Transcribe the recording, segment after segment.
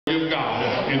of God.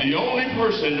 And the only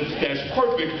person that's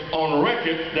perfect on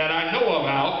record that I know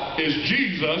about is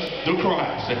Jesus the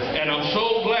Christ. And I'm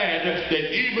so glad that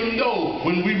even though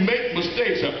when we make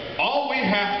mistakes, all we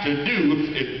have to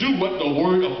do is do what the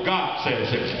Word of God says.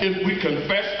 If we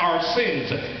confess our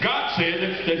sins, God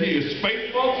said that He is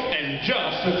faithful and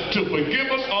just to forgive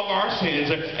us of our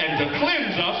sins and to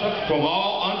cleanse us from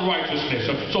all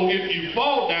unrighteousness. So if you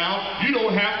fall down, you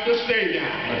don't have to stay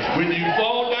down. When you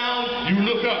fall down, you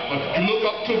look up. You look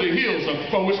up to the hills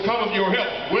from which cometh your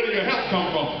help. Where did your help come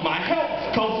from? My help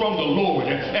comes from the Lord.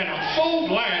 And I'm so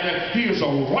glad that He is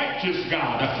a righteous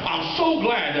God. I'm so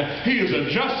glad that He is a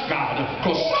just God.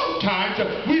 Because sometimes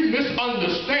we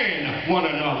misunderstand one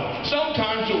another.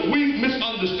 Sometimes we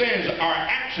misunderstand our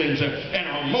actions and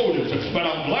our motives. But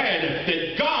I'm glad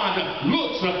that God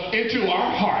looks into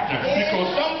our heart. Because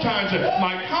sometimes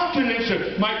my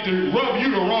countenance might rub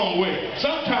you the wrong way.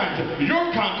 Sometimes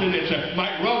your countenance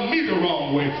might rub me the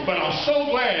wrong way. But I'm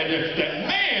so glad that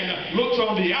man looks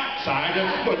on the outside,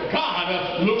 but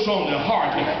God looks on the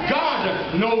heart.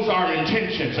 God knows our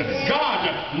intentions.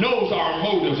 God knows our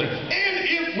motives. And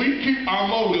if we keep our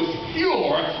motives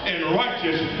pure and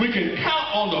righteous, we can count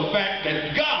on the fact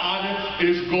that God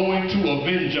is going to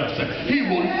avenge us. He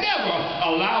will never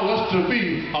allow us to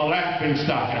be a laughing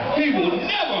stock. He will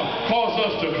never cause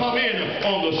us to come in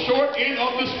on the short end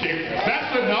of the stick.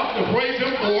 That's enough to praise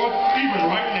Him for even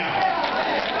right now.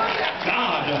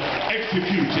 God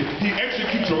executes it. He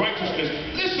executes righteousness.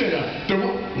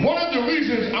 Listen, one of the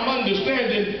reasons I'm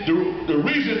understanding the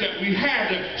reason that we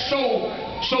had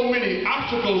so many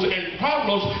obstacles and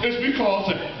problems is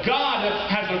because God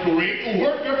has a great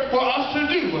work for us to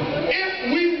do.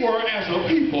 If we were, as a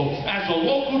people, as a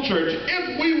local church,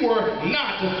 if we were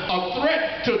not a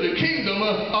threat to the kingdom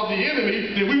of the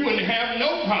enemy, then we wouldn't have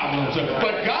no problems.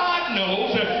 But God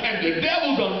knows, and the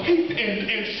devil done peeped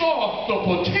and saw the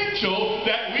potential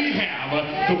that we have.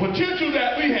 The potential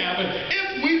that we have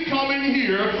if we come in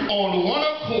here on one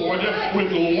accord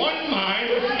with one mind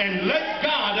and let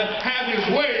God have His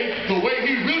way the way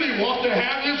He really wants to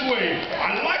have His way.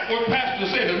 I like what Pastor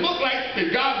said. It looked like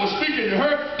that God was speaking to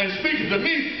her and speaking to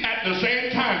me at the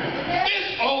same time.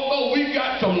 Although we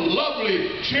got some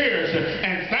lovely chairs,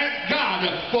 and thank God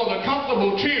for the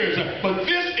comfortable chairs, but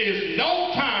this is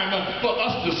no time for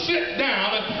us to sit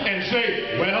down and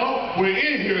say, well, we're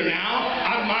in here now,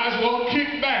 I might as well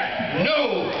kick back.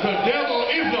 No, the devil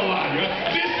is a liar.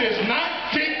 This is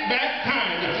not kick back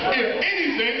time. If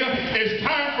anything, it's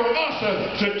time for us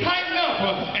to tighten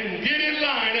up and get in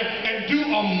line and do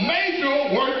a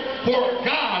major work for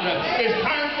God. It's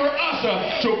time for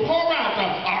us to pour out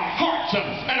our hearts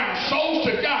and our souls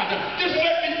to God. Just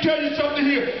let me tell you something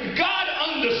here. God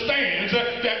understands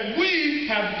that we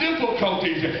have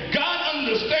difficulties. God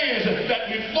understands that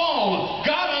we fall.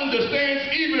 God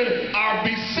understands even our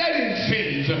besetting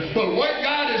sins. But what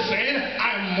God is saying,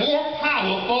 I'm more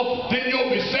powerful than your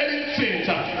besetting sins.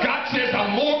 God says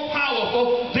I'm more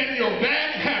powerful than your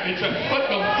bad habits. But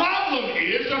the problem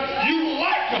is you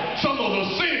like some of the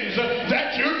sins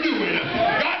that you're doing.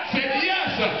 God said,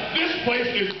 yes, this place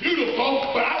is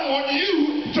beautiful, but I want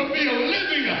you to be a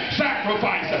living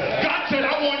sacrifice. God said,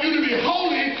 I want you to be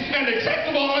holy and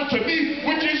acceptable unto me,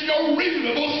 which is your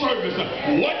reasonable service.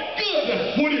 What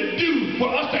good would it do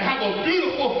for us to have a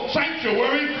beautiful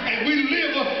sanctuary and we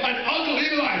live an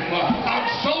ugly life? I'm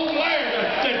so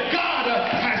glad that God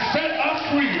has set us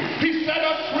free. He set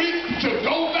us free to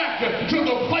go back to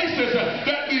the places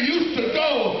that we used to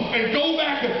go and go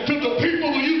back to the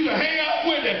people we used to hang out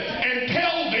with and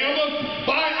tell them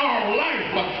by our life,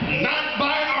 not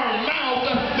by our mouth,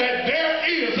 that there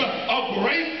is a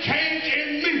great change in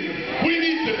me. We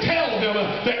need to tell them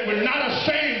that we're not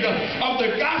ashamed of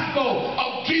the gospel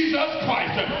of Jesus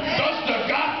Christ. Does the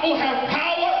gospel have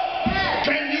power?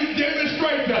 Can you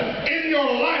demonstrate in your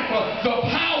life the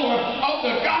power of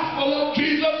the gospel of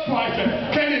Jesus Christ?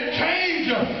 Can it change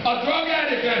a drug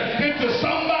addict into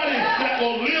somebody that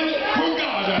will live for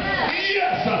God?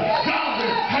 Yes, God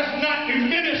has not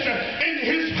diminished in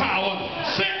His power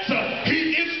since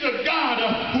He is the God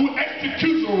who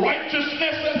executes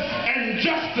righteousness and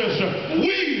justice.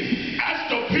 We, as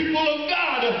the people of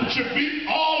God, should be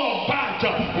all about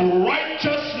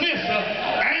righteousness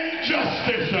and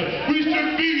justice. We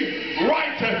should be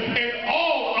right in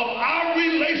all of our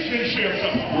relationships,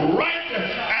 right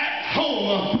at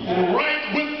home, right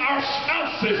with our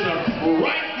spouses,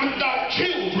 right with our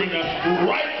children,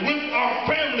 right with our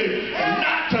family,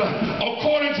 not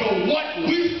according to what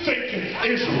we think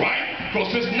is right,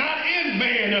 because it's not in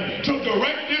man to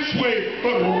direct this way,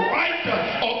 but right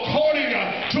according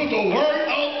to the Word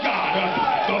of God.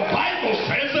 The Bible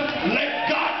says, let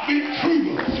God be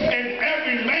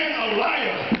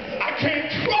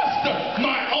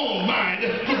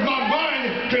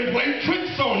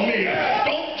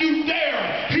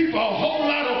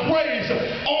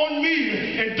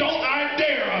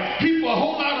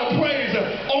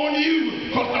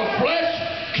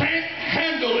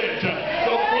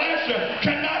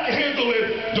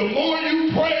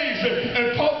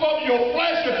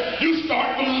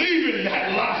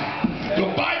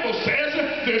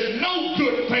no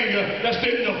good thing that's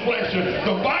in the flesh.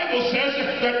 The Bible says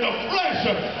that the flesh,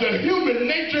 the human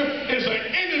nature, is an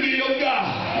enemy of God.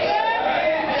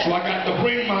 So I got to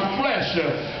bring my flesh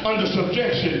under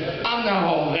subjection. I'm not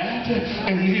all that,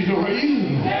 and neither are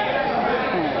you.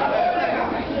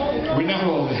 We're not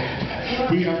all that.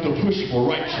 We have to push for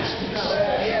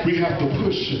righteousness. We have to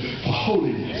push for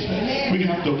holiness. We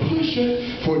have to push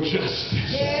for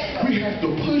justice. We have to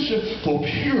push for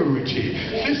purity.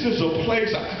 This is a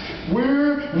place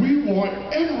where we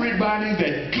want everybody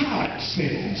that God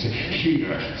sends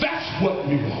here. That's what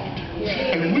we want.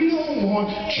 And we don't want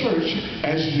church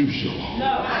as usual.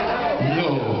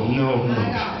 No.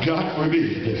 God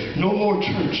forbid. No more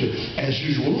church as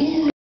usual. Lord,